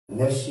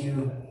Unless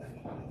you...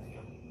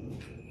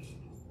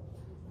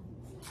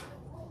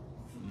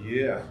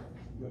 Yeah.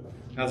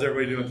 How's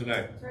everybody doing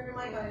tonight? Turn your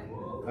mic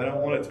on. I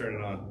don't want to turn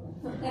it on.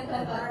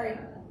 Sorry.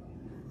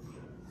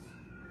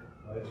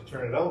 Why did you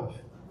turn it off?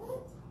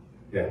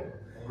 Yeah.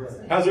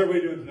 How's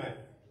everybody doing tonight?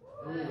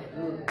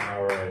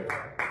 All right.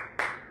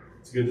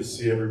 It's good to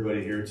see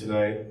everybody here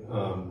tonight.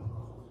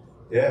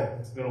 Yeah,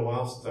 it's been a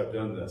while since I've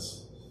done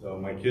this. So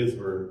my kids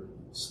were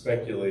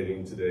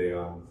speculating today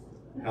on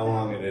how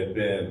long it had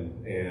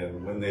been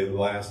and when they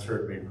last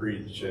heard me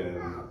preach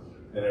and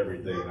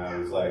everything. And I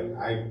was like,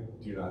 I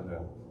do not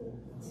know.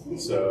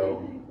 So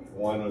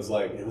one was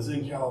like, it was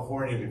in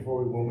California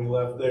when we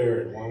left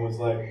there. And one was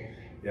like,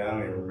 yeah, I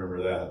don't even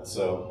remember that.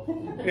 So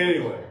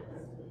anyway,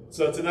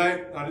 so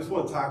tonight I just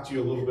want to talk to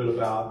you a little bit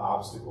about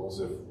obstacles.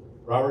 If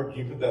Robert, can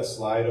you put that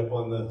slide up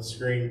on the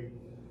screen?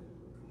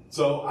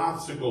 So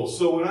obstacles.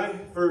 So when I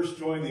first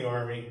joined the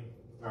Army,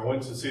 I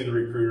went to see the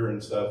recruiter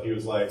and stuff. He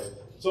was like,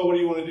 so what do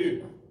you want to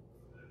do?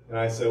 And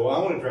I said, well, I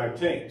want to drive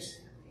tanks.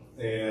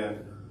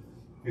 And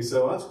he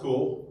said, well, that's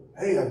cool.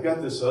 Hey, I've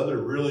got this other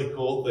really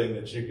cool thing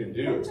that you can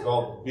do. It's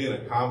called being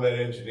a combat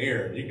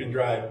engineer. You can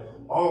drive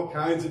all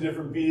kinds of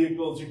different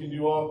vehicles. You can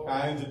do all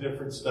kinds of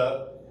different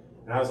stuff.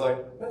 And I was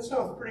like, that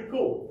sounds pretty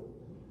cool.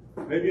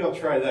 Maybe I'll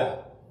try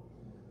that.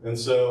 And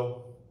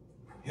so,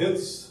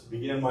 hence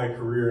began my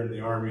career in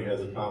the Army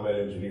as a combat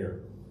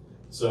engineer.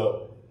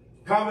 So,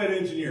 combat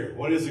engineer,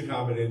 what is a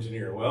combat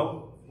engineer?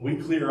 Well, we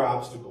clear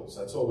obstacles.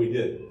 That's what we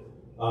did.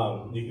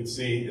 You can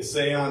see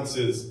seance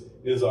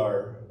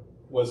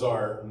was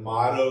our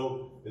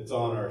motto. It's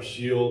on our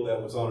shield.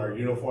 That was on our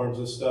uniforms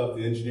and stuff,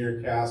 the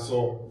engineer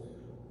castle.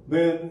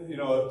 Then,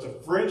 it's a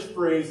French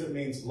phrase that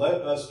means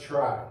let us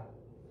try.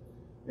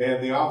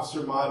 And the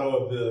officer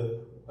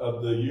motto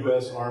of the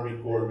U.S.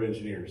 Army Corps of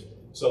Engineers.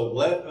 So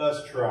let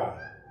us try.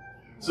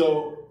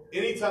 So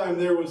anytime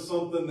there was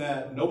something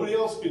that nobody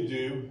else could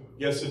do,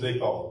 guess who they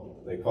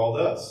called? They called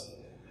us.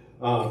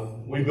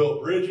 We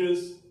built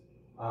bridges.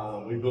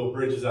 We built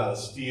bridges out of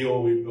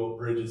steel. We built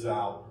bridges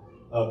out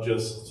of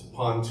just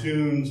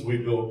pontoons. We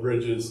built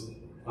bridges.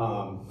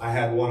 I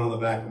had one on the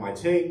back of my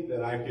tank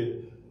that I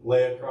could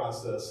lay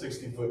across a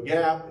 60-foot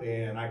gap,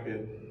 and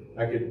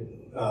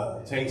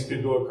tanks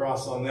could go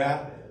across on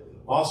that.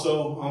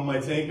 Also, on my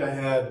tank, I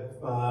had,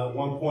 at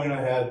one point, I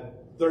had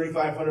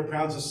 3,500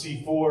 pounds of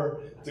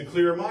C4 to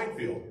clear a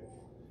minefield.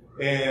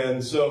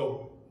 And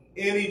so,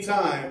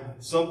 anytime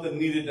something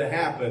needed to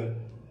happen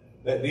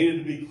that needed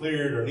to be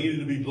cleared or needed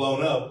to be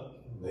blown up,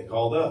 they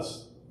called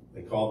us.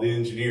 They called the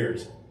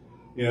engineers.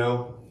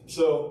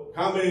 So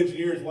combat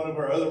engineers, one of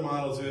our other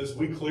models is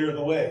we clear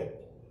the way.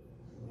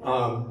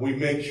 We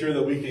make sure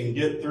that we can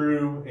get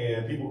through,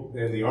 and people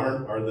in the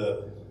army or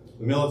the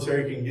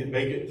military can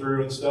make it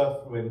through and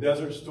stuff. When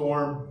Desert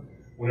Storm,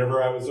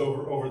 whenever I was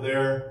over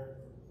there,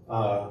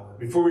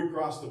 before we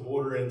crossed the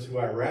border into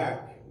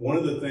Iraq, one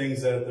of the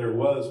things that there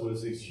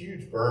was these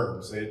huge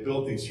berms. They had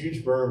built these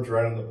huge berms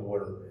right on the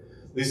border.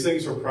 These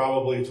things were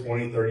probably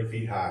 20, 30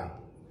 feet high.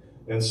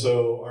 And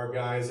so our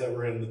guys that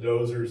were in the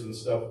dozers and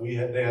stuff, they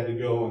had to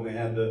go and they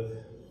had to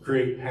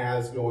create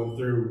paths going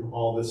through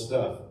all this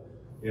stuff.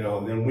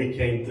 And then we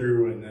came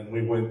through and then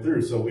we went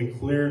through. So we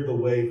cleared the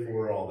way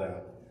for all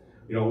that.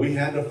 We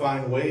had to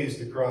find ways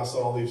to cross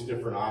all these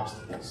different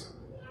obstacles.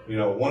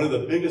 One of the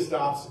biggest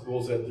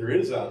obstacles that there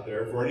is out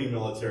there for any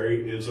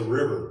military is a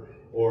river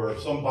or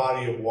some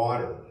body of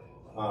water.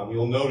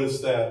 You'll notice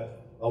that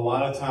a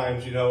lot of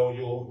times,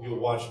 you'll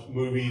watch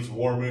movies,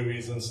 war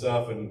movies and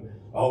stuff, and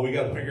we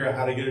got to figure out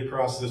how to get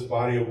across this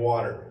body of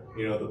water.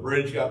 The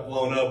bridge got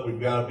blown up. We've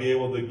got to be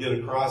able to get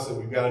across it.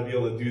 We've got to be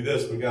able to do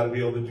this. We've got to be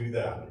able to do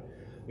that.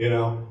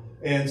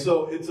 And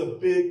so it's a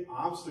big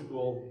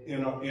obstacle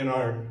in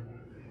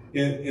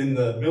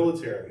the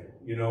military.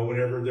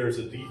 Whenever there's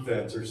a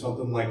defense or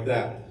something like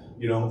that.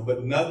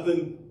 But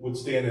nothing would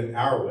stand in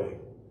our way.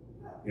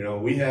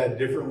 We had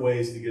different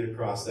ways to get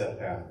across that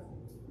path,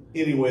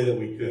 any way that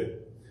we could.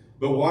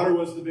 But water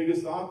was the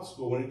biggest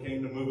obstacle when it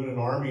came to moving an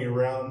army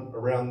around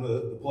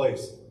the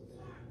place.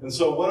 And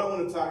so what I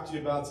want to talk to you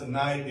about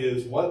tonight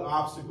is what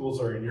obstacles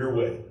are in your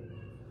way.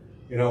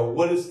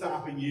 What is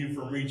stopping you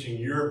from reaching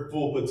your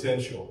full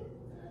potential?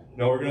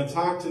 We're going to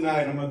talk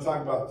tonight, I'm going to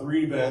talk about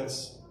 3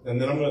 events, and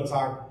then I'm going to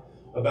talk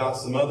about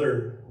some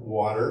other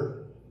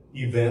water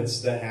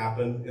events that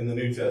happened in the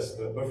New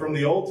Testament. But from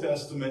the Old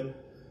Testament,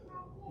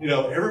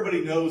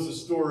 everybody knows the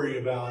story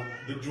about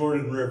the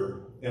Jordan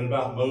River and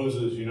about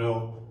Moses,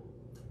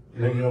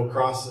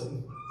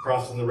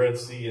 crossing the Red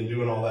Sea and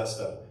doing all that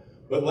stuff.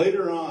 But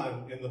later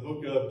on in the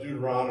book of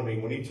Deuteronomy,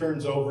 when he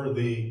turns over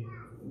the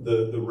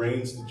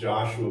reins to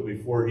Joshua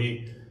before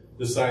he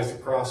decides to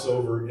cross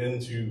over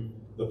into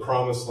the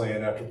Promised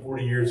Land after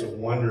 40 years of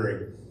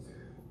wandering,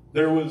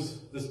 there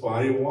was this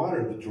body of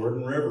water, the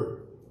Jordan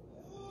River.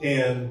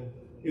 And,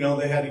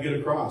 they had to get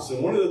across.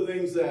 And one of the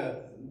things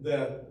that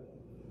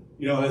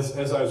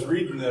as I was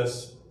reading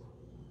this,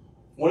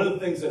 one of the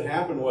things that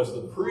happened was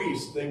the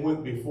priests, they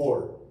went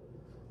before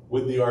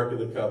with the Ark of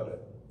the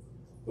Covenant.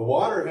 The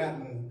water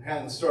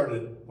hadn't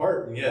started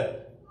parting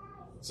yet.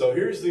 So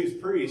here's these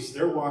priests,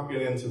 they're walking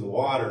into the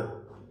water,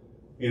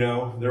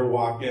 they're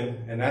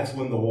walking, and that's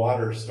when the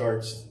water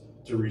starts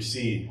to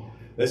recede.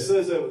 It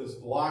says it was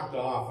blocked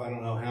off, I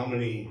don't know how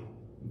many,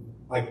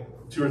 like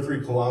 2 or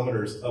 3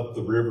 kilometers up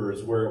the river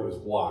is where it was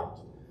blocked.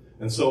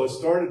 And so it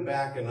started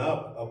backing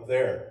up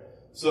there.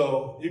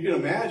 So you can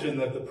imagine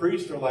that the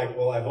priests are like,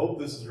 well, I hope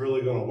this is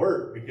really going to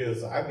work,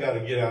 because I've got to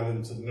get out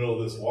into the middle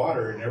of this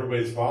water and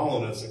everybody's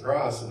following us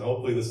across, and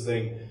hopefully this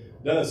thing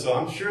does. So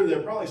I'm sure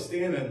they're probably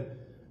standing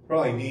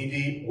probably knee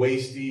deep,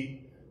 waist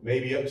deep,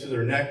 maybe up to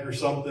their neck or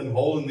something,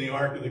 holding the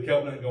Ark of the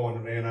Covenant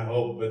going, man, I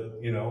hope. But,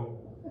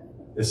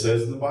 it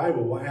says in the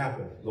Bible, what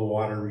happened? The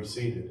water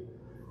receded.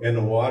 And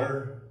the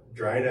water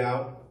dried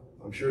out.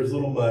 I'm sure it's a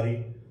little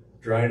muddy.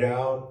 Dried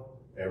out.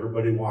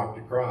 Everybody walked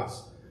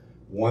across.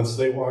 Once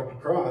they walked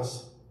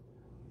across,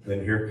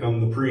 then here come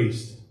the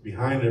priests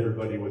behind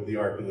everybody with the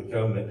Ark of the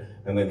Covenant.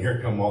 And then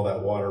here come all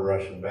that water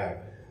rushing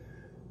back.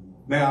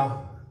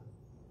 Now,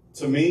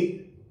 to me,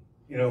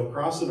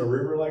 crossing a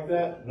river like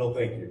that, no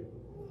thank you.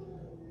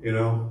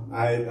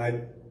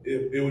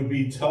 It would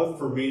be tough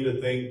for me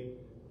to think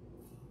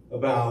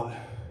about,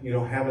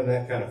 having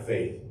that kind of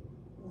faith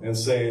and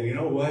saying, you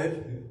know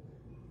what,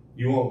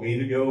 you want me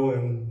to go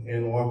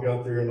and walk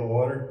out there in the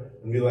water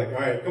and be like, all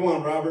right, come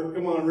on, Robert,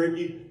 come on,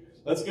 Ricky,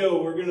 let's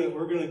go. We're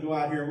gonna go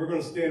out here. We're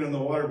gonna stand in the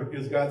water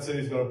because God said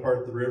He's gonna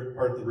part the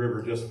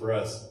river just for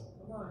us.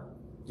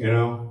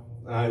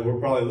 We're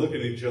probably looking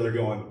at each other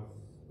going,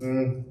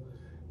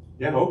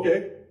 yeah,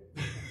 okay.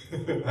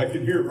 I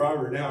can hear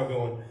Robert now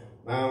going,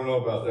 I don't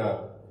know about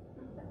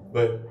that.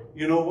 But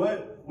you know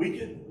what?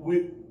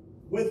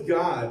 With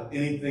God,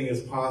 anything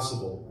is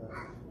possible.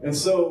 And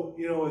so,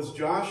 as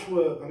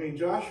Joshua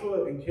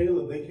and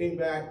Caleb, they came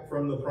back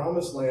from the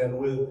promised land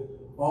with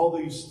all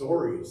these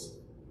stories,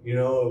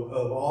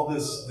 of all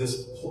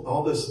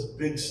this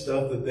big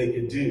stuff that they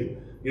could do.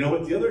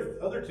 But the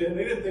other 10,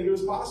 they didn't think it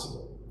was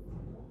possible.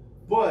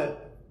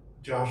 But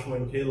Joshua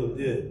and Caleb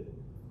did.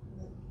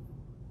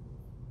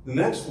 The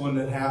next one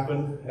that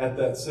happened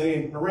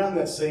around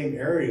that same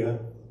area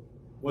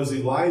was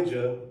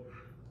Elijah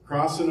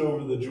crossing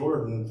over the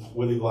Jordan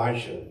with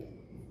Elisha.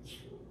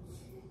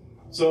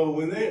 So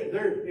when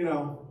they're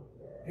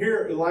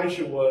here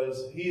Elisha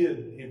was, he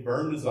had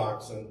burned his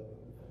oxen,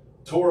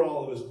 tore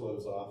all of his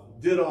clothes off,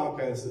 did all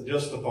kinds of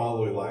just to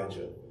follow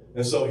Elijah.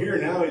 And so here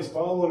now he's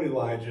following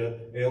Elijah,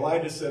 and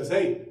Elijah says,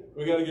 hey,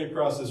 we got to get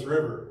across this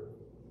river.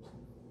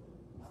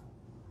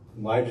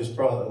 Elisha's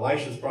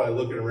probably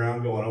looking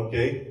around going,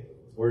 okay,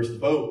 where's the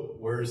boat?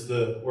 Where's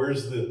the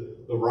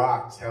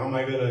rocks? How am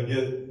I going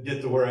to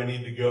get to where I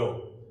need to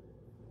go?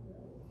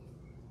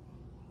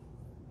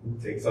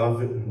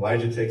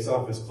 Elijah takes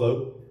off his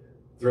cloak,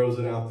 throws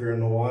it out there in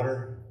the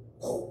water.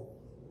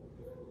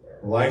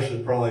 Elisha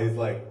probably is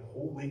like,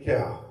 holy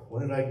cow,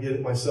 what did I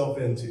get myself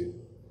into?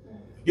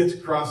 Gets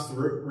across the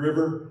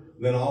river,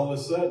 then all of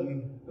a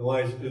sudden,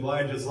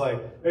 Elijah's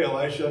like, hey,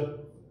 Elisha,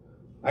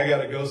 I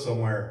got to go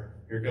somewhere.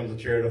 Here comes a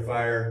chariot of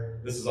fire.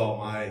 This is all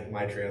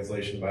my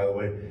translation, by the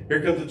way.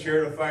 Here comes a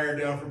chariot of fire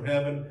down from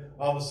heaven.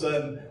 All of a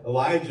sudden,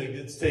 Elijah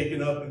gets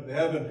taken up into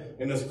heaven,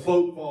 and his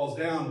cloak falls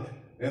down,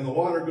 and the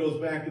water goes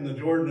back in the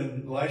Jordan,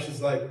 and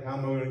Elisha's like, how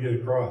am I going to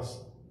get across?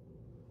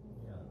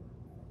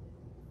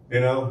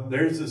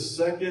 There's this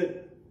second,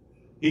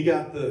 he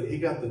got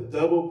the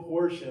double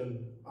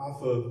portion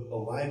off of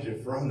Elijah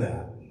from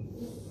that.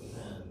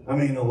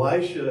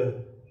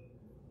 Elisha,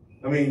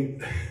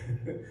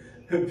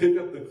 pick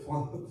up the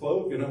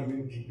cloak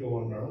and keep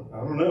going around. I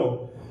don't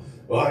know.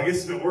 Well, I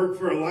guess if it worked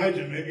for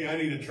Elijah, maybe I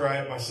need to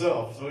try it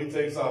myself. So he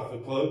takes off the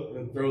cloak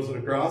and throws it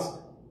across.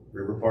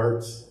 River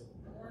parts.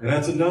 And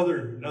that's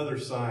another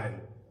sign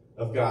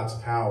of God's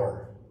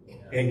power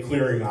in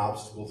clearing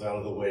obstacles out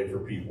of the way for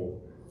people.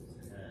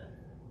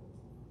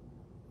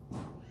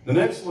 The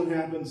next one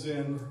happens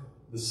in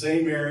the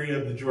same area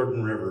of the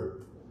Jordan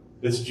River.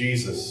 It's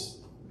Jesus.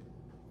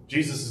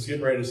 Jesus is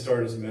getting ready to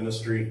start his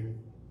ministry.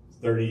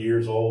 30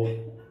 years old.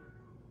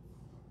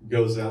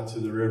 Goes out to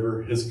the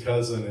river. His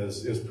cousin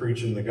is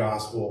preaching the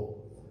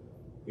gospel,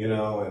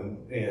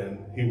 and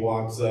he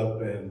walks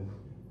up, and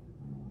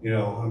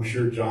I'm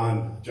sure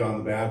John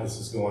the Baptist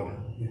is going,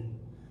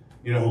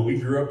 we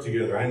grew up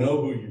together. I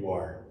know who you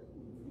are.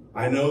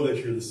 I know that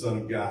you're the Son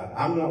of God.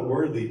 I'm not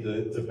worthy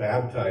to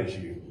baptize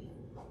you.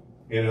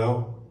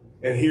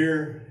 And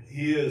here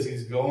he is.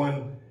 He's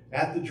going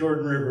at the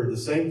Jordan River, the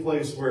same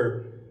place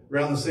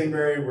around the same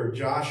area where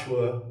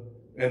Joshua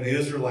and the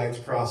Israelites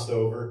crossed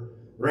over,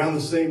 around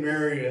the same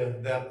area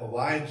that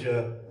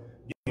Elijah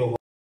gave Elijah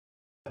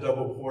a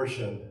double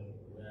portion.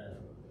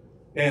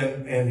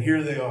 And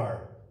here they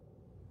are.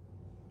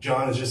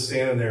 John is just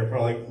standing there,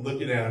 probably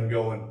looking at him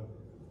going,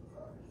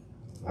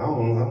 I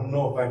don't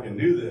know if I can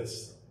do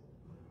this.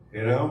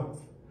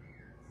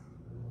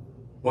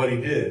 But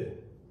he did.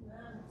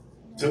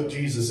 Took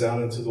Jesus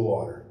out into the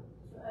water.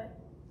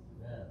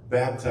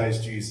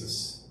 Baptized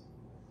Jesus.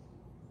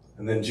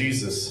 And then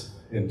Jesus,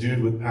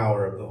 endued with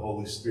power of the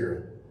Holy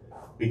Spirit,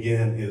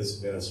 began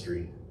his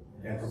ministry.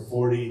 And for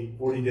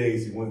 40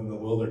 days he went in the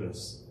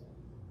wilderness.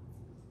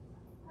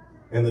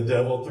 And the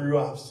devil threw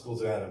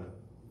obstacles at him.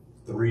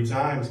 3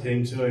 times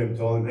came to him,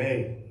 told him,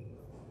 hey,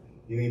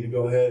 you need to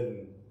go ahead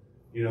and,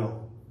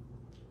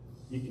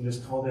 you can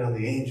just call down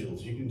the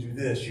angels. You can do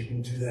this, you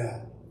can do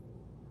that.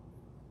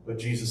 But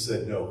Jesus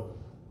said no.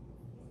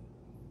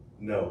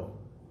 No.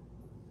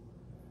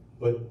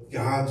 But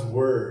God's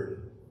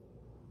word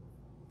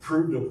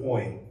proved a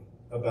point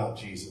about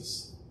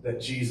Jesus,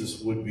 that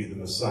Jesus would be the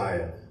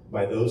Messiah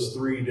by those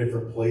 3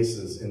 different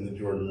places in the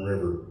Jordan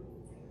River.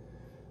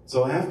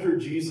 So after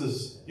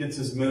Jesus gets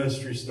his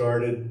ministry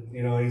started,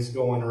 he's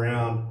going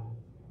around,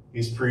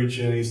 he's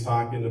preaching, he's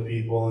talking to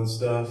people and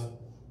stuff.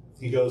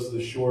 He goes to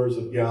the shores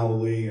of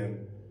Galilee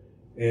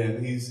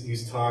and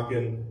he's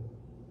talking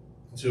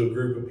to a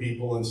group of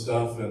people and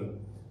stuff. And,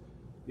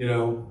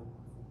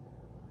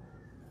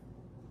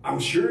 I'm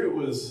sure it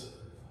was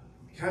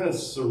kind of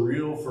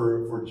surreal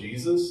for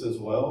Jesus as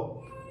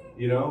well.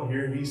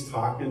 Here he's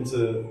talking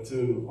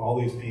to all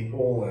these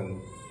people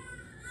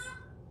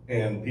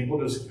and people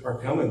just are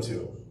coming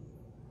to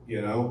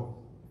him,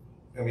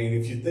 I mean,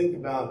 if you think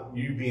about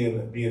you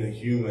being a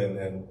human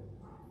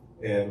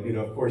and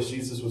of course,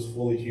 Jesus was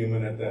fully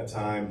human at that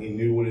time. He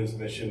knew what his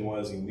mission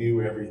was. He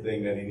knew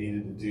everything that he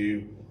needed to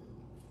do.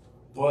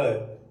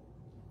 But,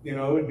 it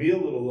would be a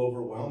little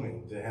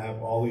overwhelming to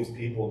have all these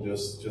people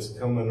just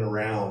coming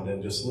around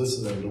and just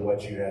listening to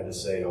what you had to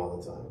say all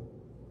the time.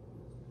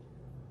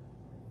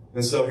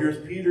 And so here's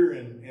Peter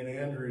and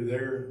Andrew.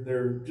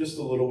 They're just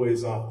a little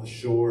ways off the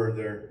shore.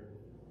 They're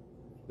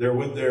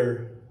in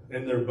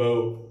their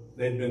boat.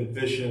 They've been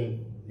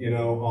fishing,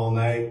 all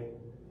night,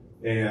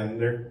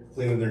 and they're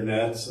cleaning their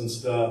nets and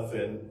stuff.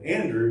 And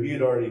Andrew, he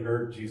had already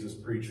heard Jesus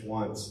preach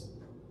once,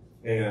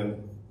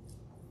 and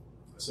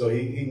so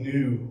he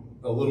knew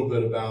a little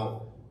bit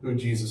about who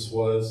Jesus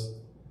was.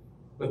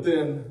 But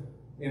then,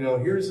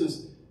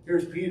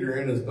 here's Peter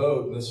in his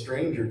boat, and the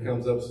stranger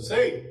comes up and says,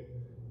 hey,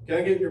 can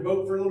I get in your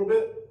boat for a little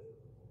bit?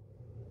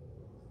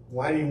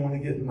 Why do you want to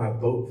get in my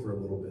boat for a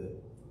little bit?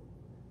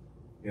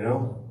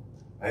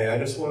 I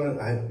just want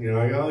to,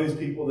 I got all these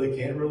people, they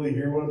can't really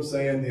hear what I'm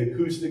saying. The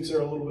acoustics are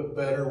a little bit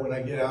better when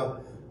we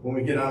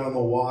get out on the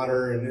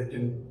water,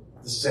 and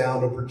the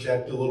sound will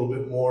project a little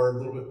bit more, a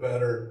little bit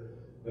better,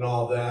 and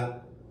all that.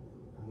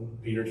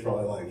 Peter's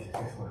probably like,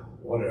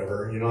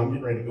 whatever, I'm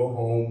getting ready to go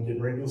home,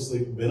 getting ready to go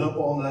sleep, been up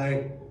all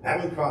night,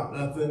 haven't caught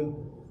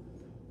nothing.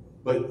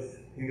 But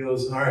he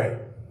goes, all right,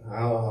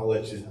 I'll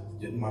let you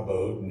get in my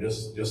boat and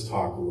just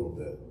talk a little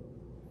bit.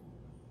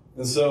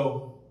 And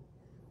so,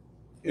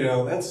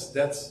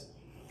 that's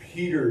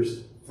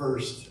Peter's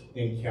first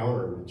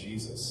encounter with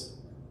Jesus.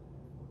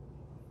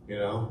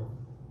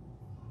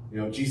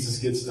 Jesus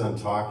gets done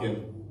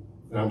talking,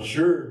 and I'm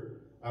sure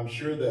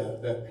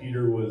that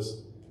Peter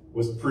was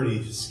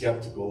pretty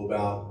skeptical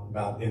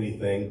about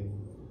anything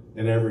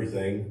and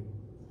everything.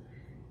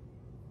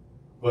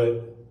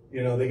 But,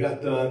 they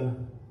got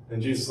done, and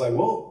Jesus is like,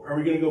 well, are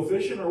we going to go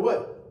fishing or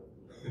what?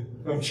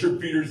 I'm sure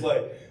Peter's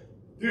like,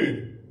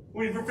 dude,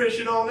 we've been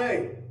fishing all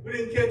night. We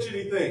didn't catch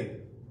anything.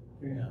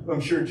 Yeah. I'm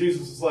sure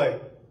Jesus is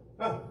like,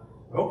 oh,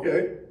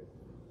 okay.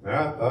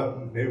 I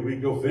thought maybe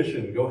we'd go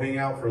fishing and go hang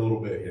out for a little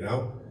bit,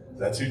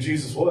 That's who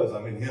Jesus was.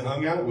 I mean, he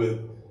hung out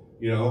with,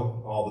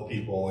 all the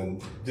people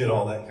and did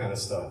all that kind of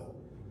stuff.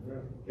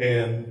 Yeah.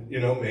 And,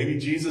 maybe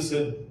Jesus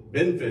had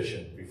been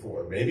fishing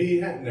before. Maybe he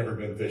had never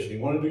been fishing. He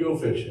wanted to go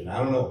fishing. I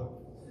don't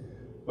know.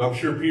 But I'm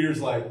sure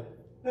Peter's like,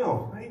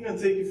 no, I ain't going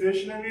to take you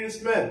fishing. I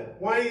just met.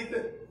 Why do you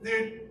think,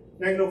 dude,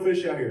 there ain't no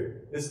fish out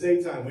here. It's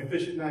daytime. We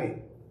fish at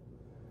night.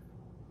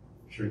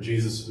 I'm sure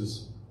Jesus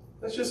was,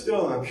 let's just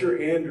go. I'm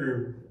sure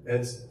Andrew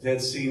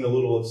had seen a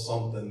little of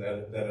something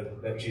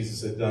that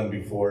Jesus had done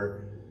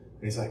before.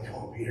 And he's like, come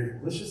on, Peter,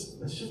 let's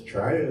just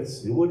try it and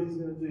see what he's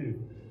going to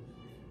do.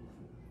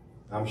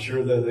 I'm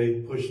sure that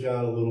they pushed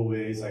out a little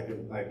ways. I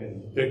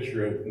can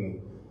picture it.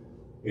 And,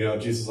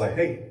 Jesus is like,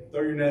 hey,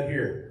 throw your net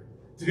here.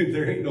 Dude,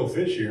 there ain't no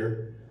fish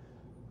here.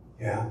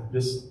 Yeah,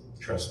 just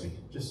trust me.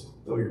 Just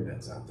throw your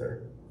nets out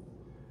there.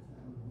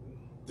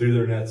 Threw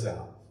their nets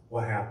out.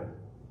 What happened?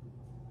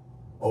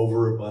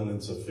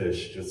 Overabundance of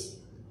fish just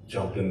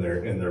jumped in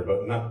their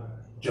boat. Not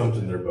jumped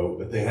in their boat,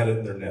 but they had it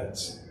in their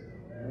nets.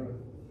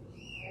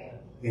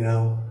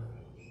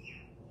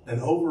 An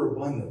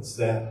overabundance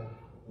that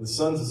the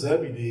sons of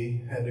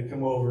Zebedee had to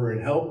come over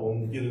and help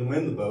them get them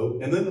in the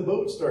boat. And then the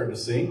boat started to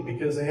sink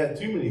because they had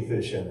too many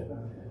fish in it.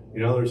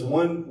 There's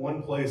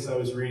one place I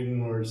was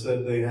reading where it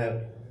said they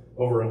had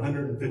over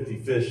 150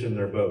 fish in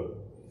their boat.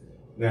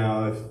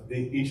 Now, if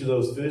each of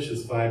those fish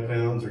is 5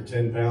 pounds or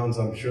 10 pounds,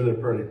 I'm sure they're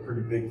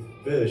pretty big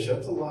fish.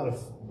 That's a lot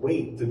of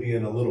weight to be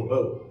in a little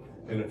boat.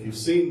 And if you've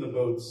seen the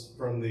boats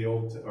from the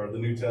Old or the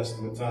New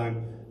Testament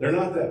time, they're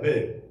not that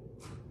big.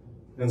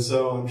 And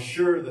so I'm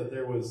sure that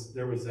there was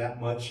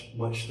that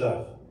much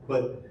stuff.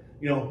 But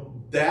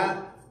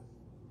that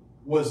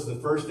was the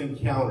first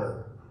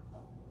encounter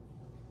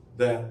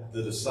that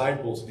the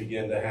disciples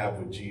began to have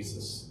with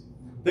Jesus.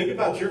 Think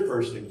about your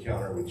first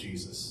encounter with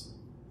Jesus.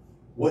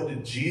 What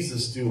did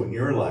Jesus do in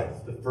your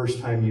life the first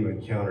time you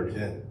encountered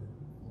him?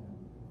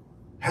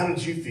 How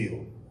did you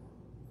feel?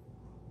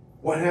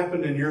 What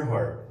happened in your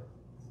heart?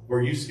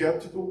 Were you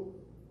skeptical?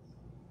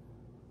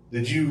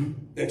 Did you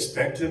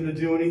expect him to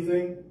do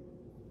anything?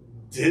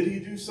 Did he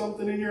do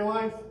something in your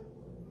life?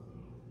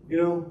 You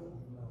know,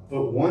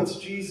 but once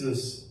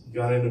Jesus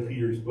got into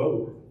Peter's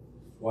boat,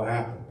 what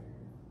happened?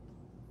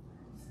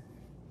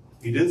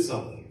 He did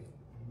something.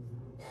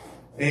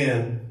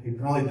 And he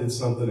probably did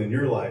something in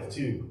your life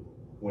too,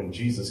 when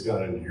Jesus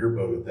got into your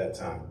boat at that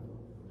time.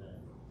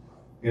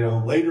 You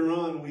know, later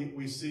on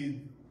we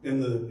see in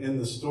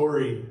the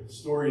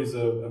stories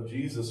of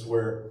Jesus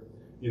where,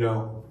 you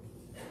know,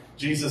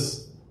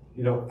 Jesus,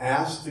 you know,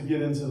 asked to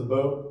get into the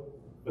boat,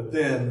 but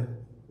then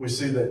we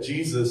see that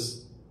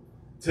Jesus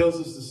tells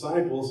his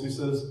disciples, he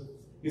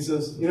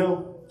says, you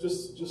know,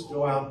 just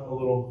go out a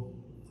little.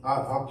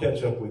 I'll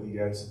catch up with you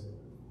guys.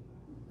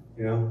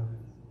 You know,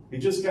 he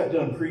just got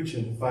done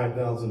preaching to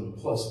 5,000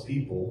 plus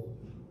people.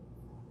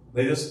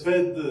 They just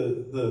fed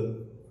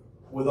the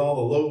with all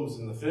the loaves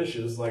and the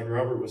fishes, like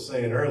Robert was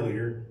saying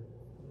earlier.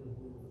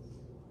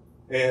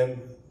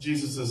 And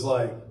Jesus is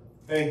like,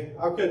 hey,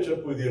 I'll catch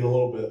up with you in a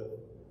little bit.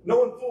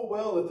 Knowing full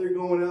well that they're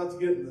going out to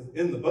get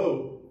in the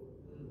boat,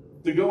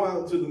 to go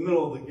out into the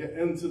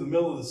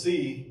middle of the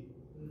sea.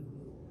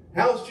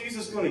 How's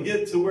Jesus going to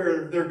get to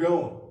where they're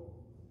going?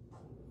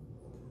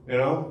 You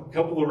know, a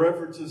couple of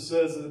references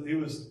says that he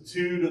was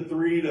 2 to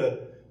 3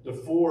 to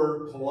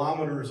 4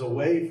 kilometers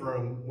away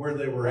from where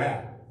they were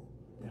at.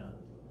 Yeah.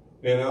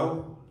 You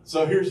know,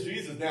 so here's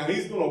Jesus. Now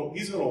he's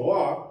gonna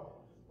walk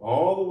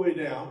all the way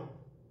down,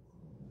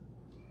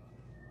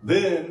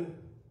 then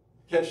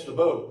catch the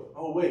boat.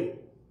 Oh wait,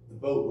 the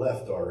boat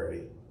left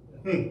already.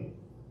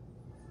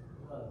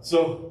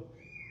 So,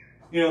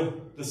 you know,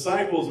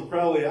 disciples are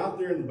probably out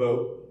there in the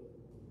boat,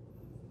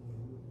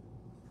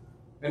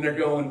 and they're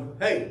going,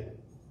 hey,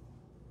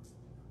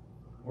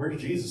 where's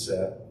Jesus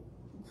at?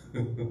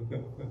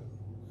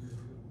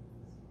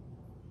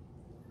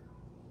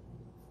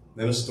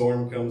 Then a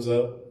storm comes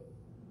up.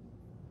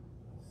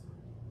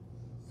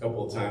 A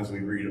couple of times we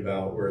read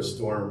about where a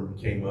storm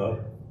came up.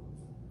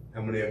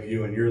 How many of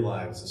you in your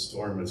lives a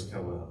storm has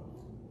come up?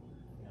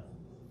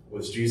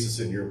 Was Jesus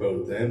in your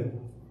boat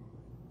then?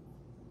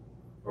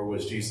 Or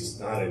was Jesus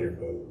not in your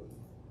boat?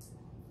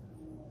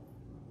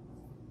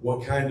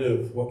 What kind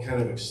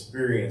of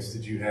experience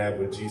did you have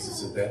with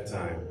Jesus at that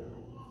time?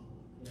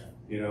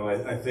 You know,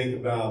 I think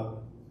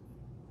about,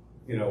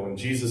 you know, when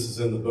Jesus is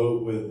in the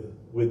boat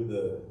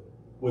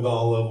with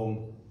all of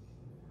them,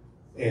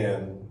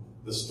 and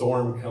the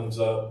storm comes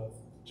up,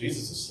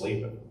 Jesus is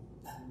sleeping.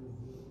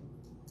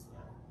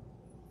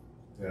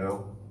 You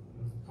know,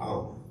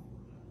 calm.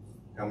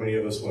 How many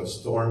of us, when a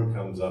storm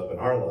comes up in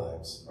our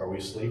lives, are we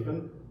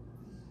sleeping?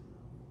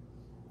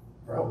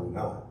 Probably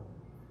not.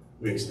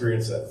 We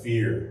experience that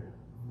fear,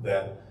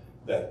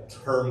 that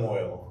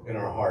turmoil in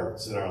our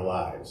hearts, in our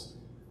lives.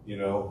 You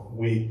know,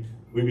 we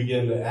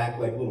begin to act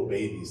like little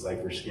babies,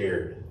 like we're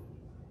scared.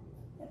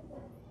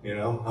 You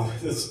know,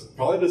 it's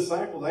probably the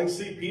disciples. I can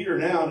see Peter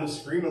now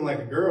just screaming like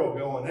a girl,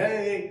 going,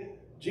 hey,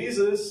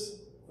 Jesus,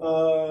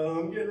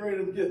 I'm getting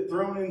ready to get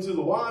thrown into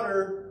the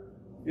water.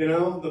 You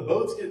know, the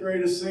boat's getting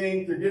ready to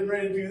sink. They're getting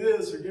ready to do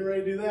this. They're getting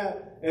ready to do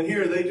that. And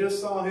here they just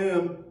saw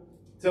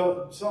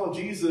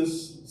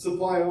Jesus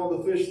supply all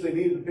the fish they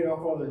needed to pay off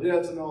all their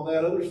debts and all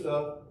that other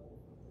stuff.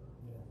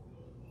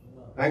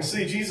 I can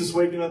see Jesus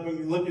waking up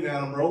and looking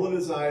at them, rolling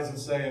his eyes and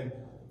saying,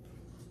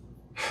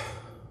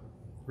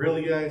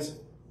 really, guys?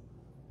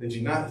 Did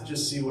you not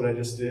just see what I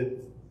just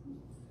did?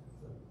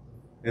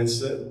 And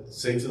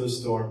say to the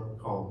storm,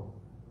 calm,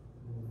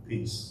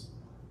 peace.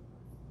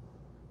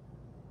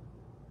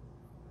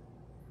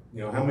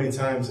 You know, how many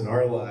times in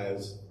our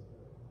lives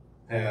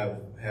have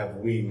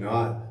we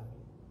not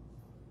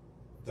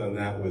done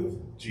that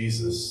with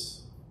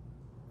Jesus,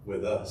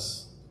 with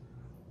us?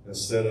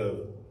 Instead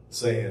of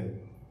saying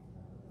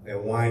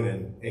and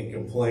whining and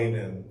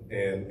complaining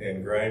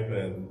and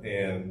griping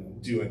and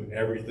doing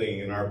everything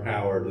in our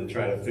power to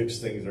try to fix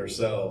things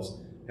ourselves,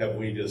 have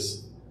we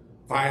just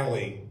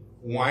finally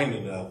whined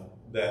enough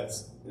that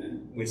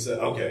we said,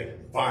 okay,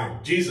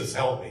 fine, Jesus,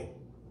 help me?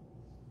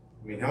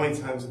 I mean, how many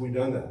times have we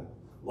done that?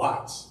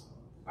 Lots.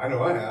 I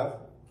know I have,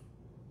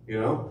 you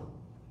know?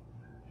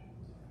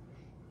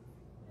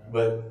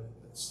 But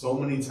so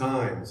many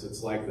times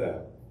it's like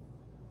that.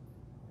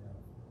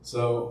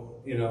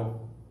 So, you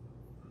know,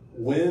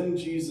 when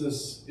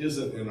Jesus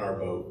isn't in our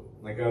boat,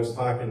 like I was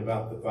talking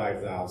about the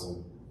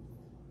 5,000,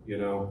 you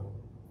know,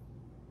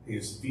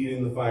 he's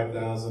feeding the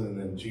 5,000, and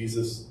then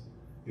Jesus,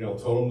 you know,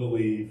 told him to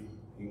leave.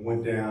 He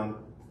went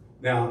down.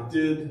 Now,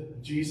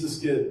 did Jesus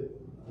get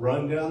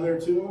run down there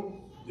to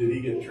him? Did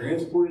he get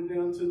transported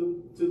down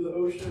to the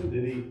ocean?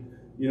 Did he,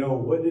 you know,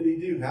 what did he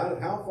do?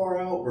 How far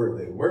out were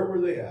they? Where were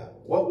they at?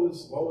 What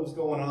was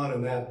going on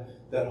in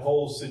that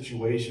whole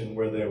situation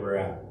where they were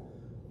at?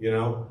 You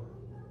know?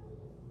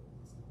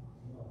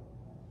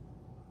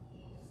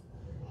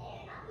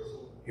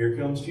 Here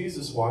comes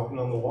Jesus walking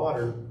on the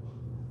water,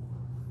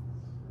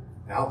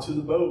 out to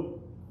the boat.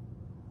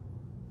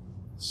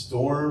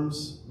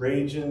 Storms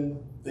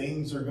raging,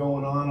 things are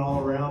going on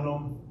all around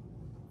them.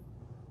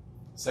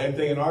 Same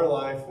thing in our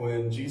life.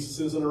 When Jesus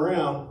isn't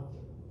around,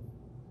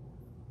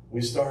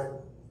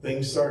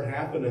 things start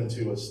happening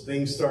to us.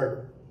 Things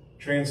start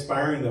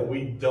transpiring that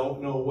we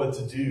don't know what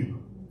to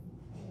do.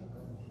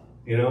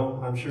 You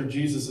know, I'm sure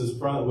Jesus was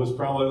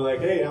probably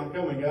like, hey, I'm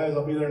coming, guys.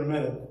 I'll be there in a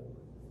minute.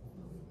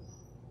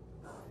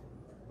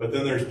 But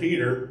then there's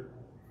Peter,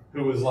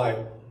 who was like,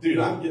 dude,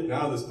 I'm getting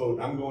out of this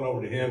boat. I'm going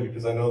over to him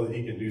because I know that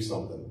he can do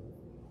something.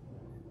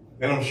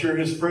 And I'm sure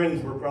his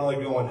friends were probably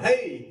going,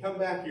 hey, come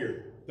back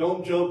here.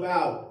 Don't jump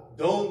out.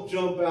 Don't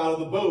jump out of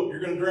the boat.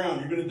 You're going to drown.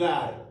 You're going to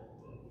die.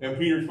 And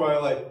Peter's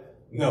probably like,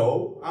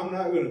 no, I'm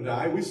not going to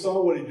die. We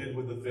saw what he did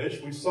with the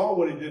fish. We saw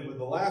what he did with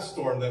the last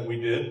storm that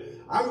we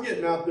did. I'm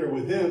getting out there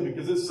with him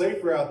because it's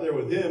safer out there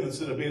with him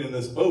instead of being in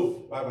this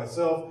boat by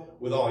myself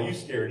with all you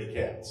scaredy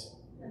cats.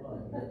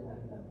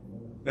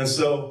 And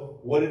so,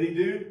 what did he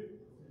do?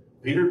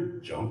 Peter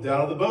jumped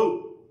out of the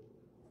boat.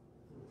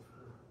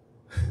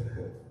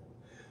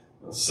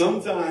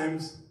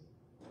 Sometimes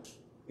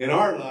in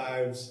our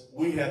lives,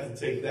 we have to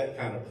take that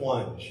kind of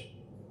plunge.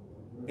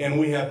 And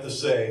we have to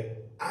say,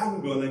 I'm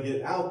going to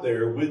get out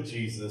there with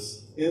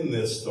Jesus in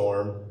this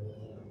storm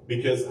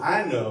because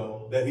I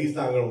know that he's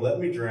not going to let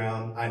me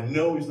drown. I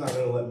know he's not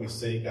going to let me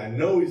sink. I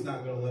know he's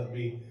not going to let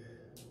me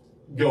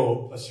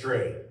go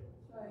astray.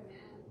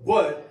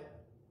 But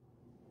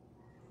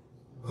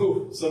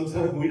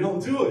sometimes we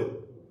don't do it.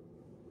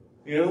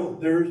 You know,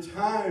 there are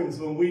times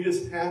when we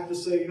just have to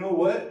say, you know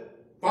what?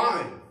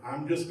 Fine,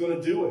 I'm just going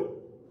to do it.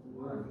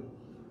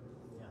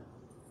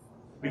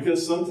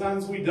 Because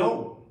sometimes we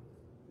don't.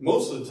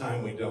 Most of the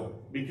time we don't.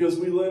 Because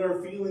we let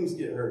our feelings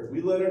get hurt.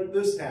 We let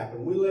this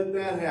happen. We let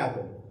that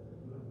happen.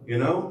 You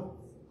know?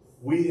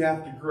 We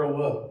have to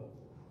grow up.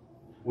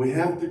 We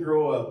have to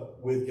grow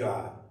up with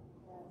God.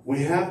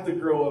 We have to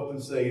grow up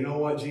and say, you know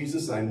what,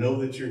 Jesus, I know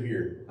that you're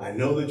here. I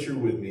know that you're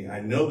with me. I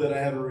know that I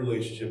have a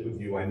relationship with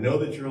you. I know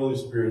that your Holy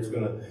Spirit's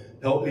going to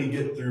help me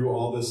get through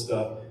all this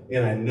stuff.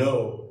 And I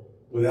know,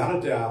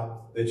 without a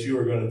doubt, that you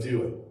are going to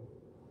do it.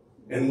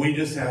 And we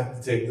just have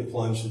to take the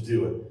plunge to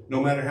do it.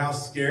 No matter how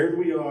scared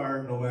we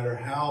are, no matter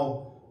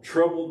how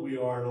troubled we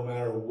are, no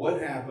matter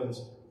what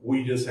happens,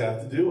 we just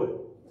have to do it.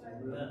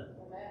 Amen.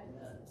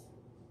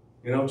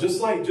 You know,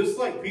 just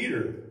like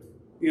Peter,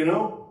 you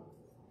know.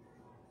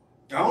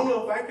 I don't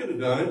know if I could have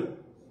done it.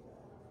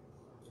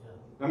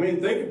 I mean,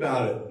 think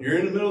about it. You're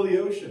in the middle of the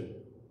ocean.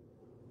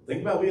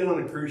 Think about being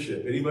on a cruise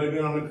ship. Anybody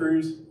been on a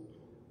cruise?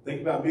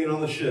 Think about being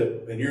on the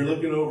ship and you're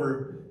looking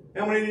over.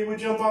 How many of you would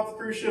jump off the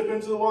cruise ship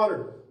into the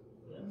water?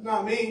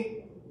 Not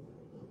me.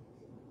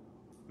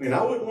 I mean,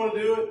 I wouldn't want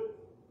to do it.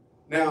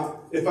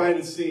 Now, if I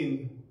had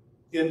seen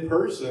in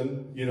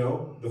person, you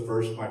know,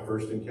 my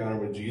first encounter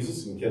with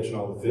Jesus and catching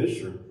all the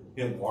fish, or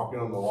him walking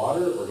on the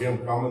water, or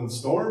him calming the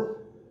storm,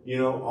 you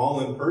know,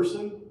 all in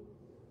person,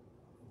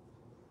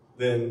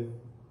 then,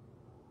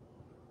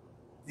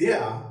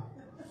 yeah.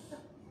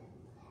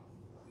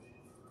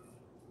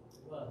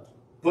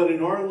 But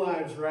in our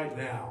lives right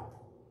now,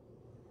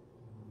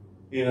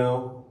 you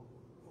know,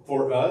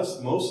 for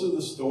us, most of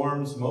the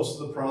storms, most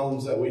of the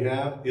problems that we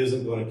have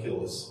isn't going to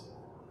kill us.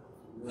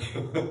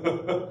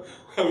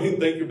 I mean,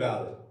 think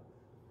about it.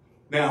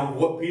 Now,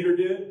 what Peter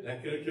did,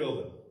 that could have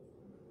killed him.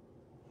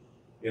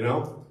 You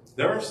know,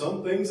 there are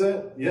some things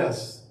that,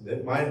 yes,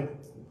 it might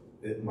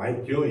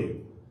kill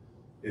you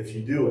if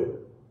you do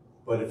it.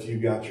 But if you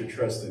got your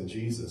trust in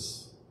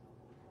Jesus,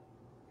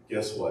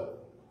 guess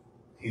what?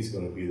 He's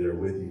going to be there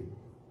with you.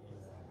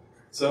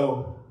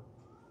 So,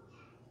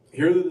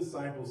 here the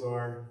disciples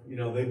are. You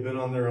know, they've been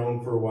on their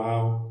own for a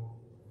while.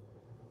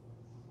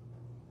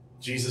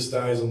 Jesus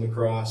dies on the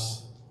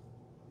cross.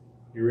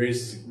 He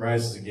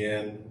rises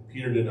again.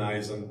 Peter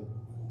denies him.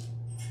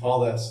 All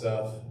that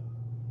stuff.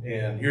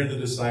 And here the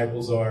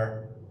disciples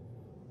are.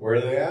 Where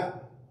are they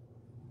at?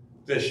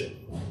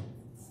 Fishing.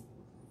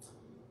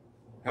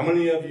 How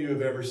many of you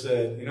have ever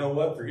said, you know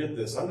what, forget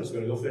this, I'm just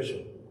going to go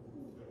fishing.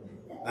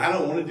 I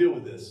don't want to deal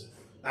with this.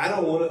 I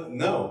don't want to,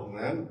 no,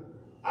 man,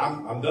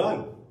 I'm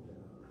done.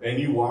 And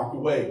you walk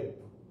away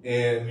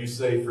and you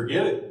say,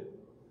 forget it.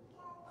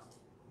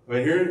 I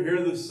mean, here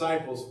are the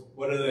disciples.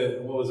 What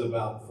was it,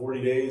 about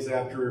 40 days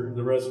after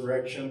the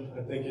resurrection?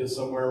 I think it's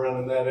somewhere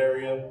around in that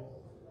area.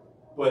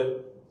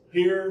 But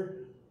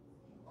here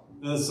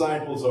the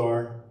disciples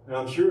are, and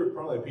I'm sure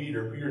probably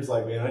Peter's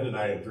like, man, I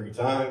denied him 3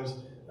 times.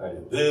 I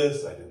did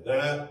this, I did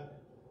that.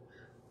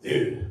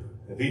 Dude,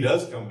 if he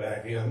does come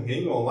back in, he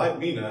ain't gonna like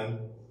me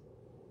none.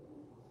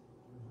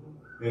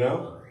 You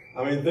know?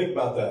 I mean, think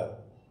about that.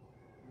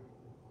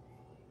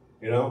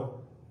 You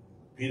know?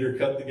 Peter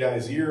cut the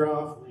guy's ear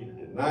off. Peter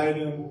denied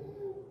him.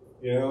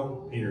 You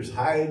know? Peter's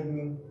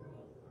hiding.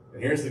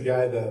 And here's the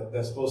guy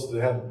that's supposed to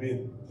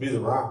be the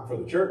rock for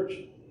the church.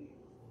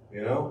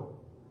 You know?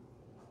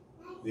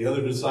 The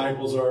other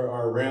disciples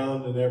are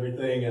around and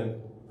everything,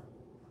 and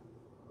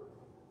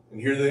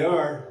here they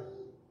are,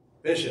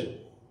 fishing.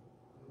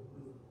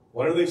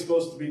 What are they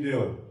supposed to be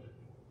doing?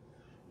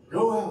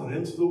 Go out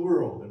into the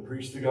world and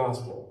preach the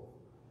gospel.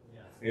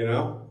 Yeah. You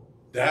know?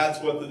 That's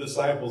what the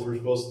disciples were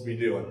supposed to be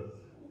doing.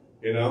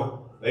 You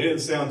know? They didn't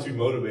sound too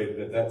motivated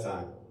at that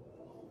time.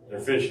 They're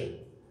fishing.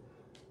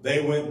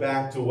 They went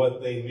back to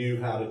what they knew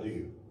how to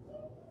do.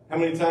 How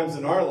many times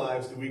in our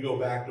lives do we go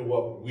back to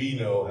what we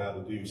know how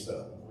to do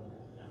stuff?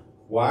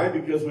 Why?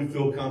 Because we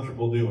feel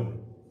comfortable doing it.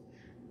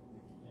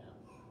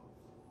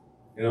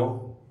 You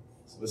know?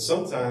 But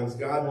sometimes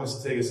God wants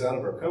to take us out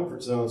of our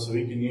comfort zone so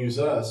he can use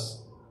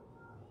us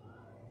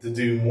to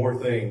do more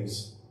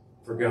things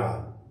for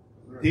God.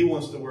 He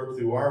wants to work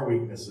through our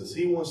weaknesses.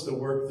 He wants to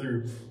work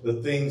through the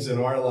things in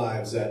our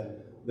lives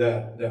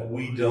that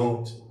we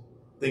don't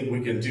think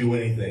we can do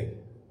anything.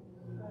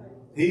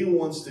 He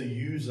wants to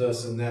use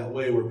us in that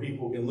way where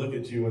people can look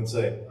at you and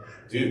say,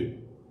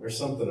 dude, there's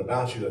something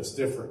about you that's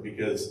different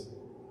because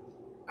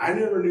I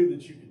never knew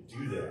that you could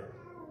do that.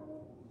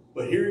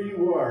 But here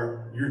you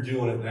are, you're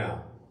doing it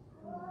now.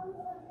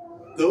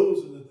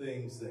 Those are the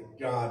things that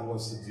God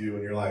wants to do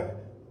in your life.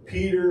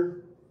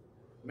 Peter,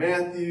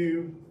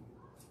 Matthew,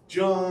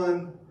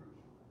 John.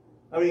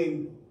 I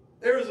mean,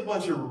 there was a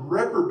bunch of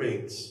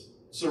reprobates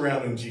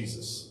surrounding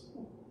Jesus.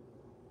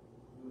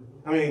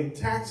 I mean,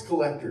 tax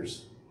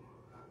collectors,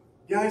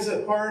 guys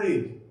that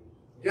partied,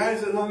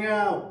 guys that hung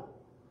out,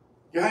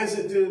 guys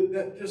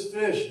that just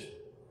fished.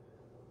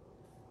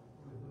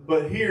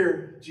 But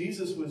here,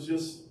 Jesus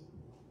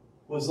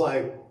was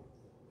like,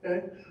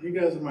 okay, you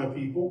guys are my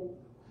people.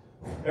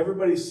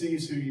 Everybody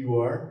sees who you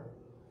are.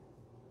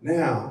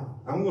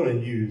 Now, I'm going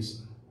to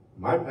use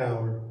my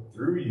power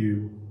through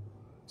you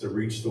to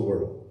reach the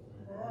world.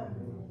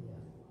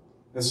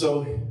 And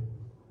so,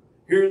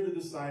 here are the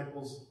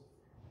disciples.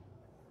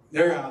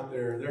 They're out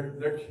there.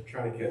 They're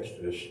trying to catch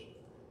fish.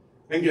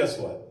 And guess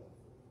what?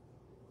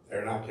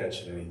 They're not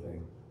catching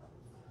anything.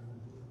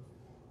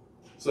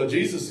 So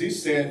Jesus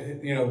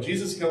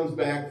comes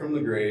back from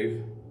the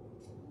grave.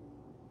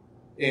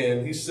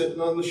 And he's sitting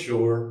on the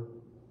shore,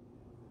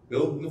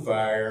 building the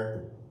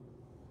fire.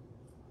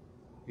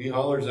 He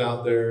hollers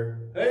out there,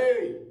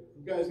 hey,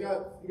 you guys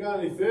got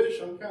any fish?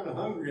 I'm kind of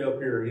hungry up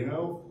here, you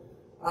know.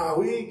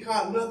 We ain't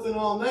caught nothing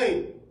all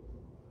night.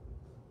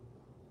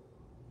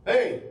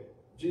 Hey,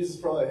 Jesus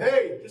probably,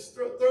 hey, just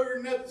throw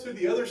your net to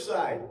the other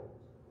side.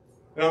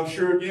 And I'm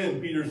sure again,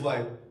 Peter's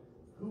like,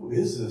 who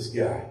is this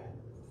guy?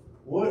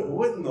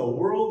 What in the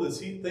world is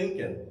he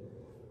thinking?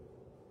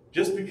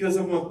 Just because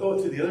I'm going to throw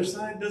it to the other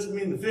side doesn't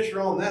mean the fish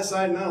are all on that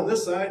side and not on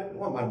this side.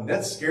 What, my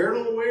net's scared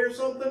them away or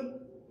something?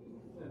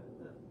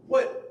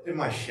 What, am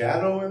my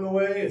shadow in the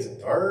way? Is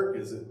it dark?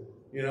 Is it,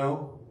 you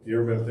know, if you've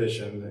ever been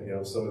fishing, you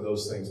know, some of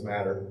those things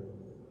matter.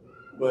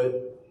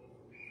 But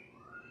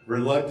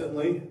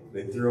reluctantly,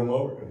 they threw them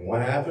over. And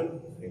what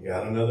happened? They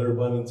got another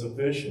abundance of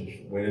fish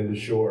and went into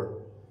shore.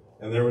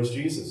 And there was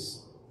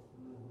Jesus.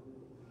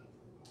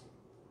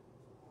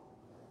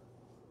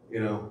 You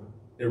know,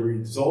 it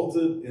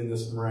resulted in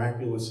this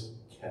miraculous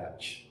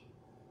catch.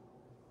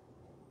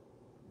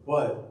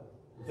 But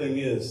the thing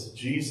is,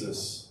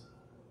 Jesus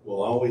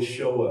will always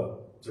show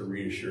up to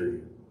reassure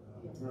you.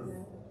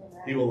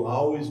 He will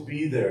always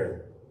be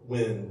there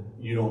when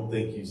you don't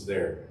think he's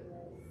there.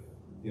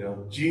 You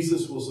know,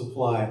 Jesus will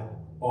supply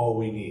all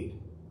we need.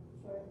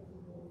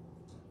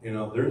 You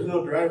know, there's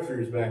no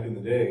drive-thrus back in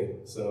the day,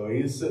 so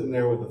he's sitting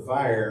there with the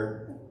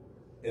fire,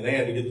 and they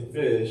had to get the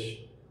fish.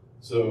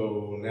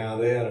 So now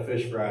they had a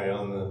fish fry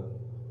on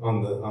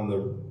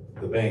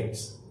the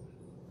banks.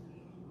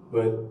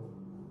 But,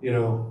 you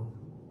know,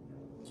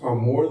 on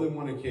more than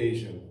one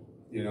occasion,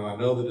 you know, I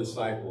know the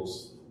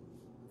disciples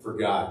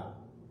forgot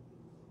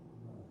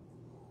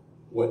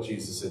what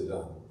Jesus had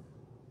done.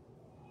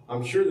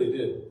 I'm sure they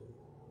did.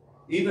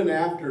 Even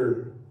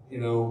after, you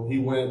know,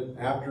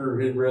 after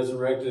he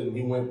resurrected and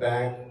he went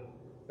back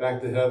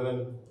to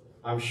heaven,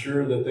 I'm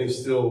sure that they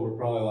still were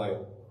probably like,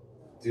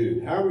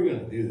 dude, how are we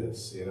going to do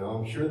this? You know,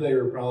 I'm sure they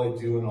were probably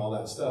doing all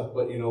that stuff.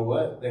 But you know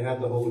what? They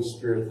had the Holy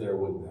Spirit there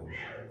with them.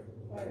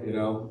 You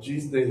know,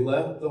 Jesus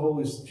left the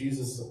Holy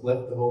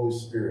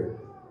Spirit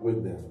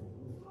with them.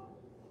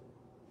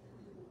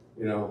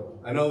 You know,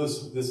 I know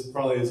this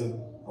probably isn't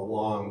a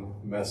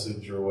long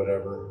message or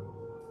whatever,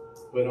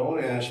 but I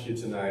want to ask you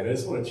tonight, I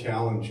just want to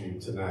challenge you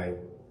tonight.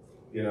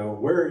 You know,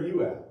 where are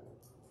you at?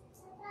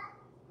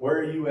 Where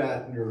are you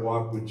at in your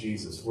walk with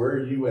Jesus? Where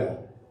are you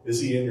at?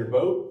 Is he in your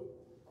boat?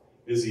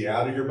 Is he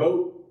out of your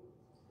boat?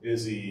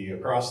 Is he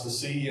across the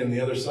sea and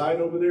the other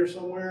side over there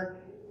somewhere?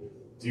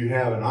 Do you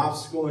have an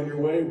obstacle in your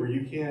way where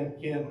you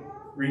can't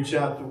reach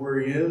out to where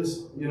he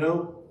is? You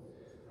know,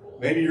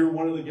 maybe you're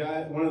one of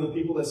the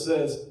people that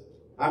says,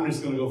 "I'm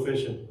just going to go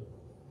fishing.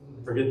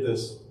 Forget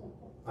this.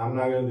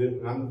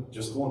 I'm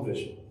just going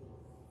fishing."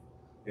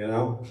 You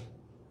know,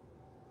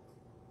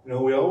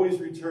 we always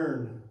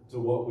return to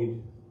what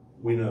we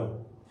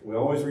know. We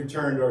always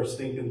return to our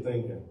stinking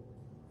thinking,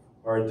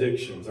 our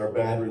addictions, our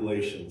bad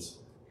relationships.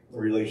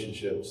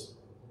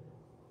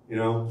 You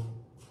know,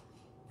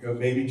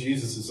 maybe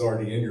Jesus is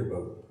already in your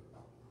boat.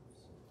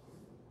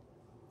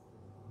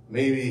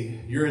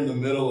 Maybe you're in the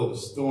middle of a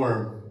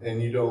storm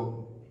and you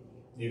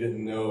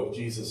didn't know if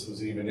Jesus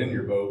was even in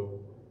your boat.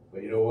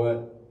 But you know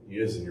what? He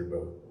is in your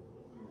boat.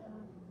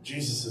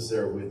 Jesus is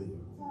there with you.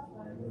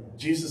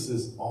 Jesus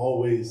is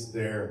always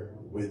there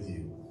with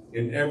you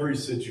in every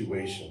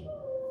situation.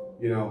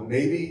 You know,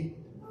 maybe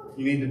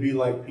you need to be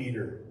like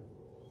Peter.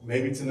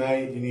 Maybe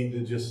tonight you need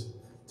to just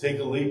take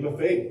a leap of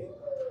faith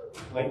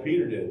like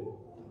Peter did.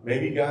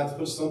 Maybe God's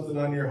put something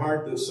on your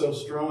heart that's so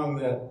strong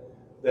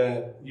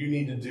that you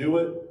need to do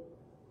it.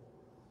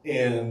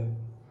 And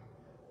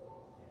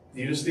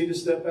you just need to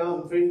step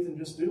out in faith and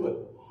just do it.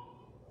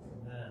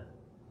 Amen.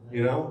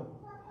 You know?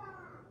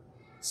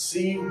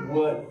 See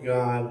what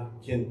God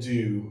can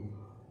do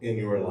in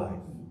your life.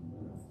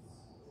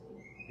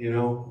 You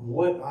know,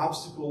 what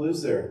obstacle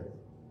is there?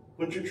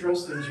 Put your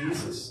trust in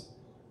Jesus.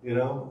 You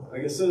know,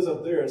 like it says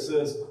up there, it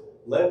says,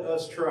 let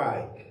us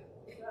try.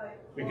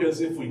 Because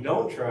if we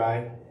don't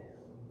try,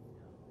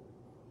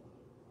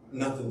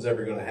 nothing's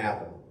ever going to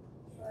happen.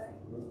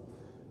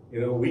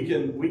 You know, we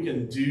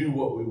can do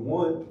what we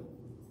want.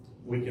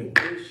 We can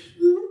fish.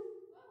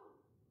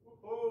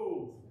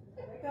 Oh,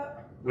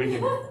 we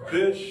can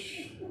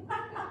fish.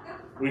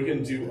 We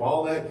can do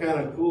all that kind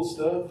of cool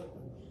stuff.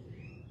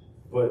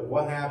 But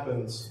what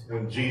happens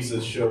when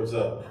Jesus shows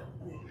up?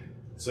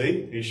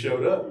 See, he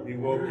showed up. He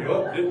woke you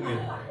up, didn't he?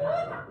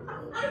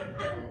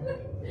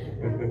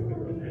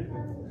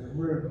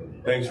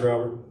 Thanks,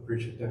 Robert.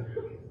 Appreciate that.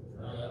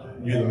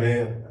 You're the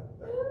man.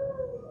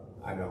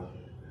 I know.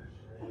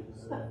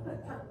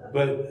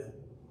 But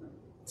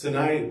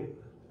tonight,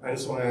 I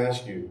just want to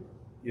ask you,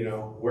 you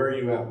know, where are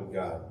you at with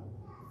God?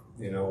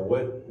 You know,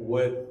 what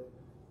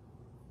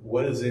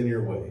is in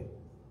your way?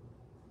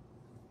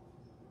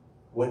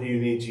 What do you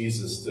need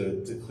Jesus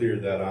to clear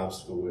that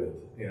obstacle with?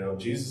 You know,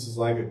 Jesus is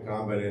like a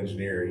combat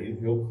engineer.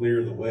 He'll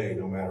clear the way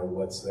no matter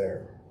what's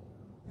there.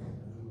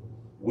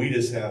 We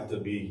just have to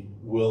be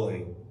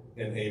willing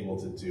and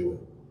able to do it.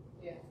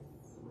 Yeah.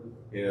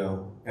 You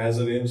know, as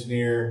an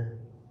engineer,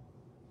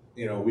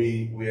 you know,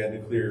 we had to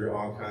clear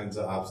all kinds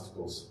of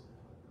obstacles.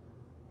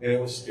 And it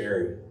was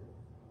scary.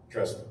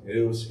 Trust me,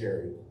 it was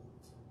scary.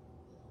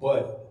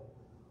 But,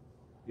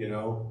 you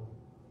know,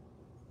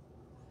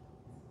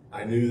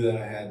 I knew that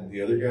I had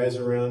the other guys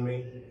around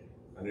me.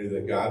 I knew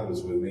that God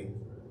was with me.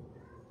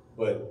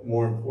 But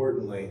more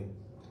importantly,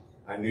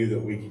 I knew that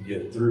we could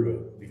get through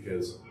it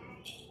because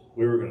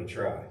we were going to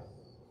try.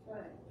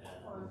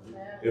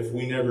 If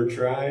we never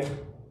tried,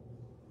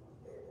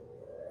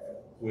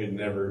 we'd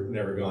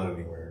never gone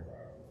anywhere.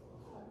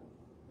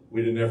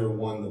 We'd have never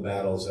won the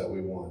battles that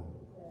we won.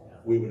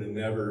 We would have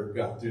never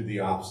got through the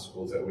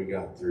obstacles that we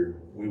got through.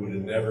 We would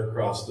have never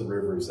crossed the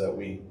rivers that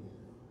we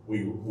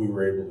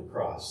were able to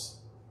cross.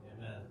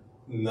 Amen.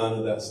 None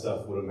of that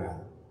stuff would have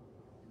mattered.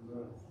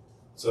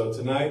 So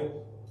tonight,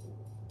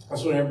 I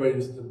just want everybody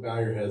just to bow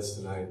your heads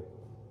tonight.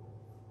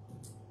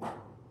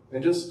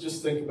 And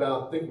just think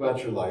about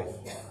your life.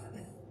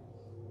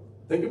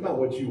 Think about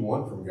what you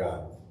want from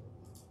God.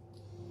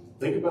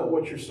 Think about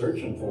what you're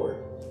searching for.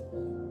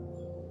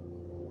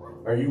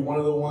 Are you one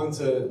of the ones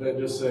that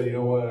just say, you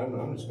know what,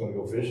 I'm just going to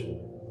go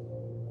fishing?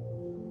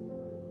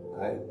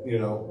 I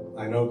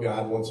know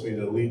God wants me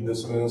to lead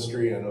this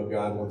ministry. I know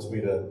God wants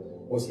me to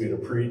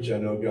preach. I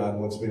know God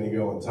wants me to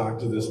go and talk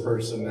to this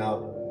person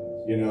out,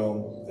 you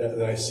know,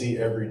 that I see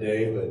every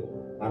day, but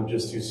I'm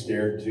just too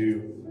scared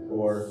to.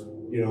 Or,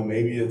 you know,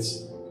 maybe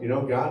it's, you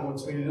know, God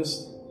wants me to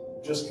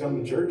just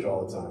come to church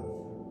all the time.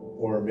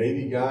 Or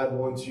maybe God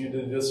wants you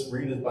to just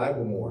read his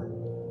Bible more.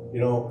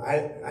 You know,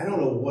 I don't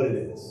know what it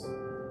is.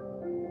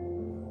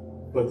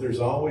 But there's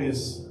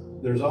always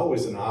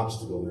an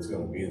obstacle that's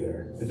going to be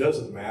there. It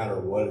doesn't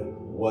matter what.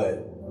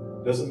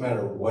 It doesn't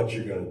matter what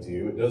you're going to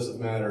do. It doesn't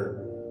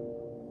matter.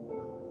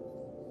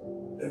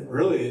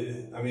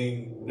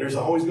 There's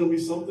always going to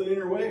be something in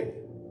your way.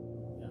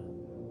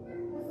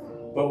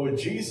 But with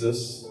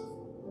Jesus,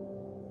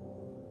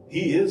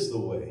 he is the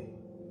way.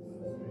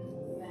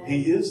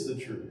 He is the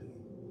truth.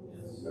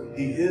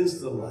 He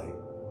is the light.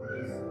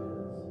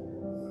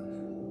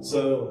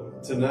 So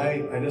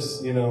tonight, I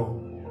just, you know,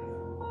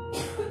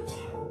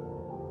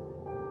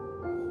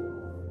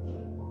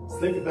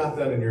 think about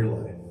that in your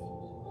life.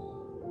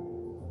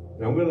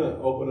 Now I'm going to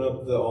open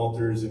up the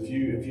altars. If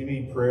you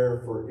need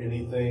prayer for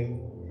anything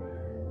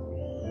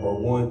or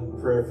want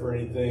prayer for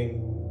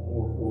anything,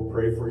 we'll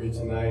pray for you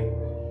tonight.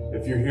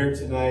 If you're here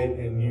tonight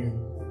and you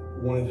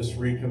want to just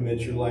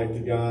recommit your life to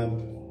God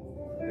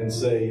and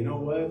say, you know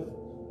what,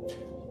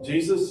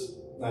 Jesus,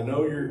 I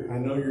know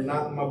you're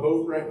not in my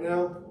boat right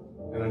now,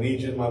 and I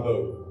need you in my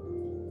boat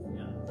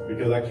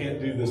because I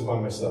can't do this by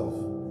myself.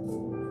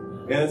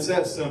 And it's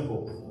that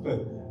simple.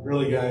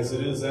 Really, guys,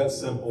 it is that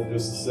simple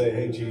just to say,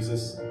 hey,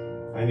 Jesus,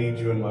 I need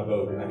you in my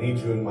boat. I need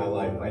you in my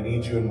life. I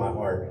need you in my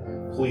heart.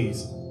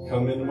 Please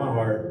come into my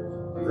heart.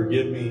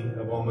 Forgive me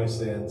of all my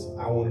sins.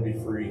 I want to be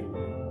free.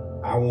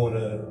 I don't want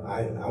to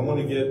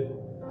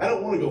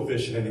go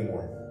fishing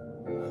anymore.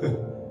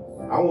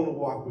 I want to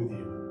walk with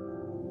you.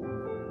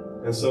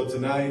 And so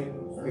tonight,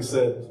 he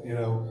said, you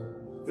know,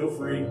 feel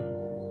free.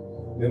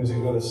 Nimsy's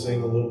going to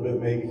sing a little bit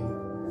maybe.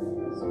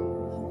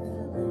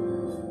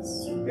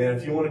 And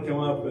if you want to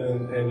come up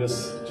and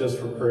just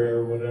for prayer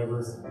or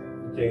whatever,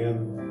 you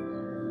can.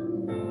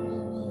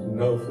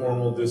 No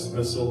formal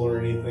dismissal or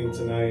anything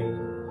tonight.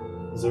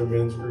 Is there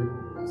men's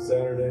group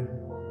Saturday?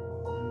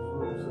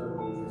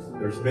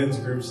 There's men's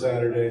group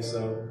Saturday,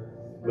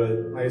 but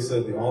like I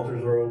said, the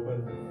altars are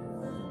open.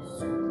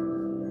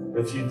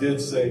 If you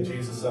did say,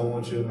 Jesus, I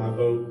want you in my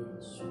boat,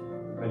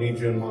 I need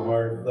you in my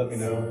heart, let me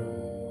know.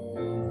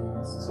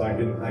 So I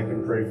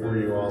can pray for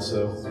you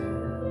also.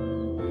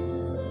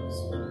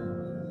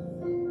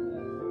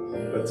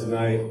 But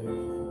tonight,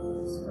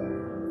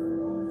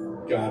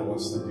 God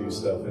wants to do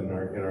stuff in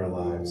our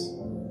lives.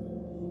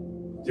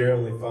 Dear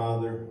Heavenly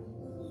Father,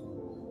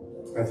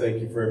 I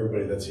thank you for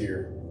everybody that's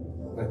here.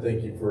 I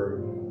thank you for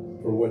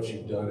what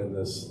you've done in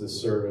this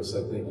service.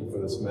 I thank you for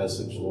this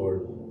message,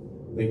 Lord.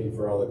 Thank you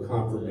for all the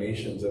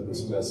confirmations of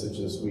this message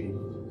this week.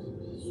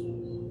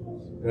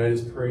 And I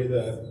just pray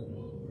that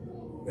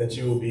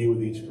you will be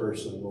with each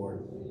person,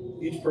 Lord.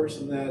 Each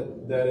person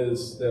that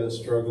is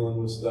struggling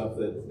with stuff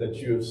that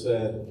you have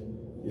said,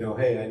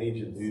 hey, I need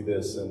you to do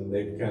this, and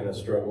they've kind of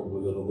struggled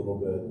with it a little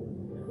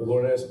bit. But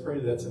Lord, I just pray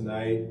that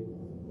tonight,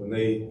 when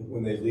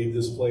they leave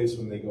this place,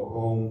 when they go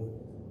home,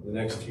 the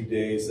next few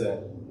days,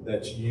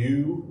 that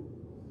you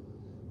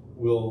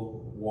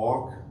will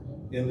walk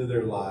into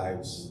their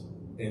lives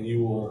and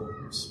you will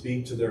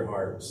speak to their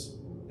hearts,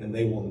 and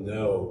they will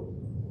know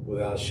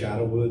without a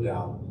shadow of a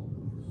doubt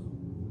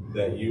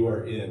that you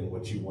are in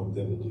what you want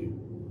them to do.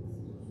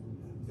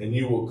 And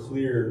you will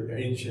clear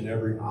each and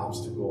every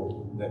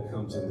obstacle that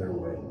comes in their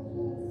way,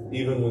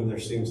 even when there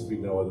seems to be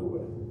no other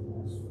way.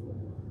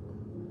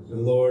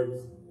 And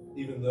Lord,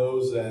 even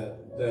those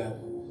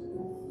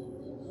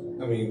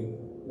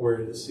where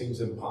it seems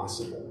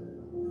impossible,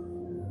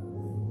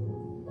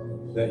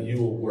 that you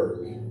will work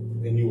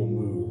and you will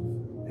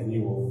move and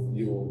you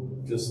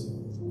will just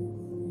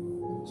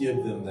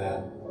give them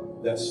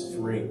that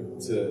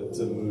strength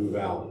to move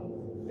out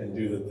and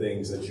do the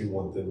things that you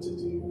want them to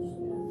do.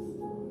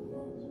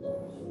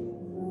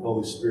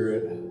 Holy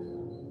Spirit,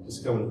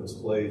 just come into this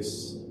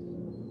place.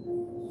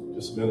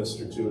 Just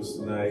minister to us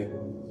tonight.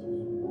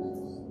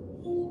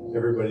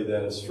 Everybody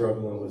that is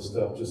struggling with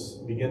stuff,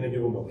 just begin to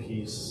give them a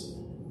peace.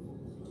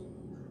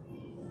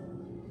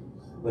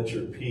 Let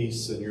your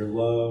peace and your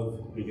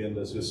love begin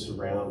to just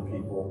surround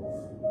people.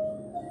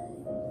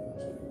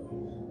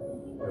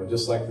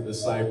 Just like the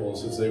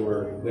disciples, as they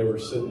were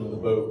sitting in the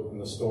boat and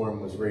the storm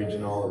was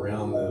raging all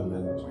around them,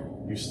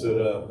 and you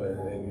stood up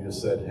and you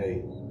just said,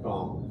 hey,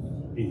 calm,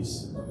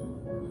 peace,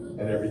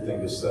 and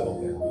everything just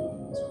settled down.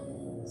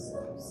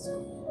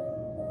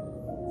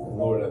 And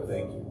Lord, I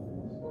thank you.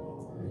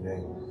 In your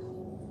name,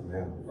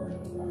 amen.